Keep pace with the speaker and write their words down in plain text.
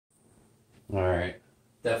Alright,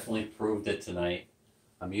 definitely proved it tonight.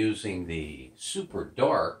 I'm using the super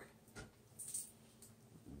dark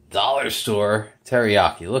dollar store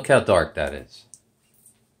teriyaki. Look how dark that is.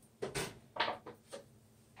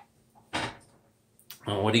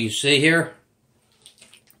 What do you see here?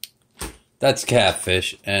 That's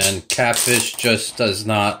catfish, and catfish just does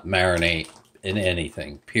not marinate in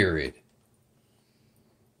anything, period.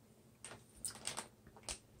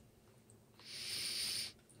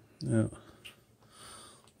 Yeah.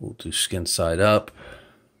 We'll do skin side up.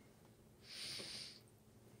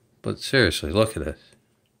 But seriously, look at this.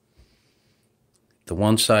 The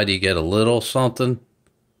one side you get a little something.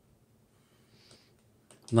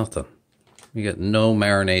 Nothing. You get no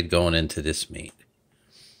marinade going into this meat.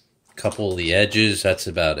 A couple of the edges, that's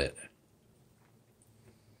about it.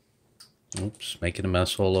 Oops, making a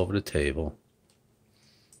mess all over the table.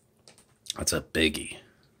 That's a biggie.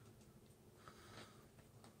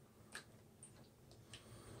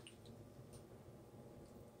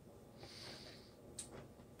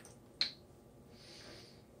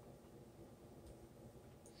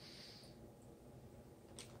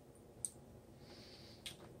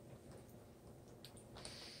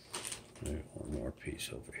 There's one more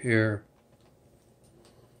piece over here.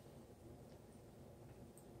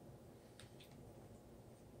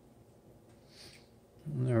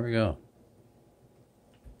 And there we go.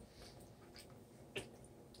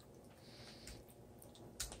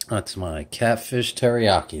 That's my catfish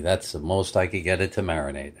teriyaki. That's the most I could get it to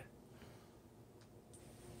marinate.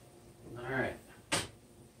 Alright.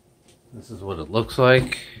 This is what it looks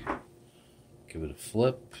like. Give it a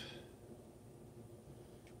flip.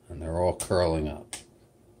 And they're all curling up.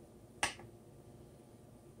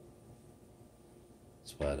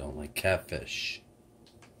 That's why I don't like catfish.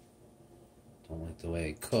 Don't like the way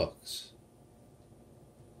it cooks.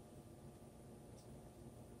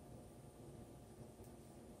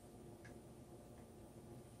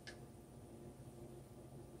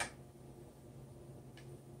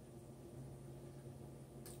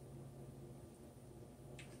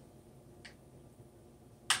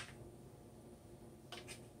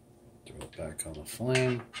 Throw it back on the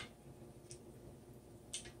flame.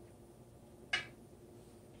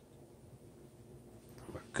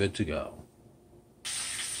 We're good to go.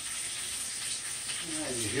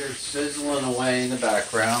 Right, you hear it sizzling away in the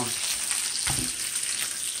background.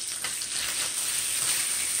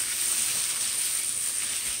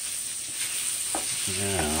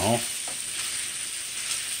 Now,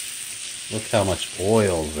 look how much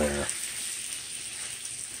oil's there.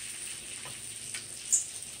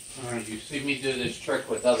 Alright, you see me do this trick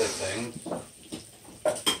with other things.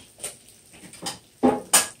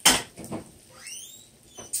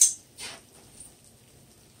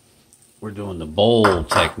 We're doing the bowl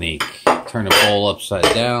technique. Turn the bowl upside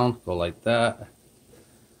down, go like that.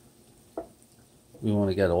 We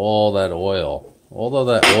want to get all that oil. Although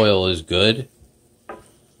that oil is good,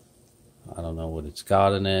 I don't know what it's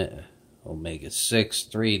got in it. Omega 6,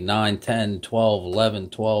 3, 9, 10, 12, 11,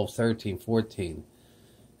 12, 13, 14.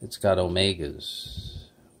 It's got omegas.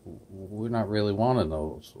 We're not really wanting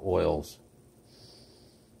those oils.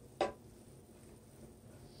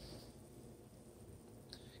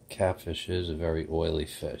 Catfish is a very oily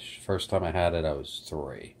fish. First time I had it, I was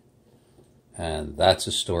 3. And that's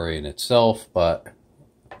a story in itself, but...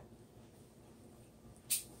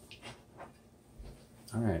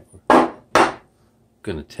 Alright, we're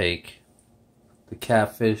going to take the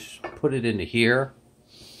catfish, put it into here,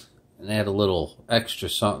 and add a little extra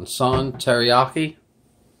something teriyaki.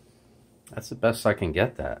 That's the best I can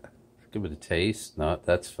get that. Give it a taste. No,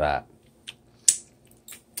 that's fat.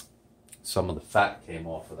 Some of the fat came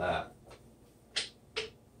off of that.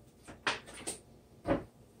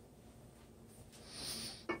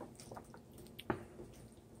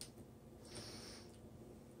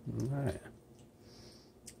 All right.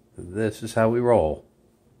 This is how we roll.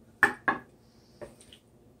 I'll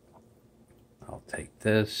take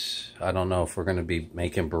this. I don't know if we're going to be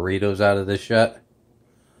making burritos out of this yet.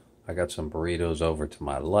 I got some burritos over to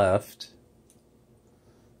my left.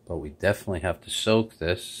 But we definitely have to soak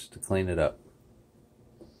this to clean it up.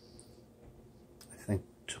 I think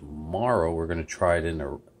tomorrow we're going to try it in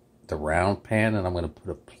the round pan, and I'm going to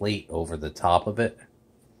put a plate over the top of it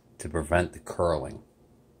to prevent the curling.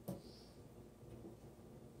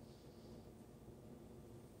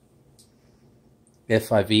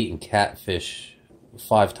 If I've eaten catfish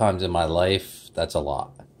 5 times in my life, that's a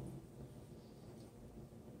lot.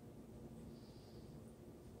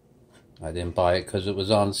 I didn't buy it because it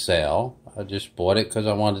was on sale. I just bought it because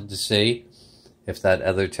I wanted to see if that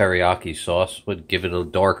other teriyaki sauce would give it a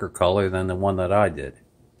darker color than the one that I did.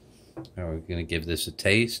 Now we're going to give this a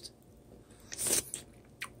taste.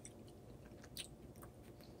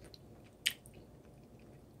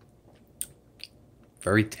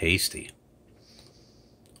 Very tasty.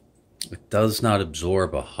 It does not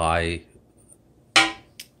absorb a high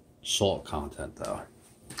salt content though.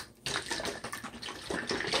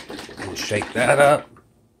 We'll shake that up.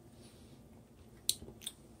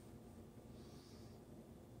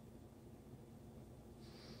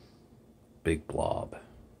 Big blob.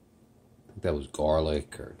 I think that was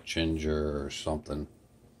garlic or ginger or something.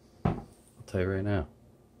 I'll tell you right now.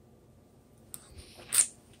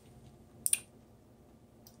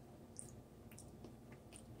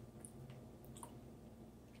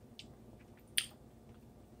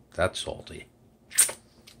 That's salty.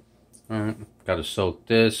 Alright, got to soak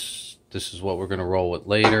this. This is what we're going to roll with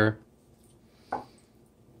later.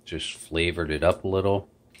 Just flavored it up a little.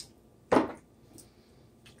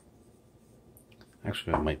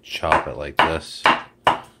 Actually, I might chop it like this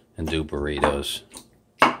and do burritos.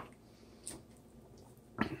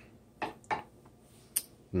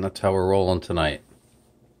 And that's how we're rolling tonight.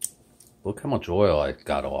 Look how much oil I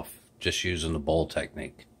got off just using the bowl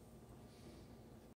technique.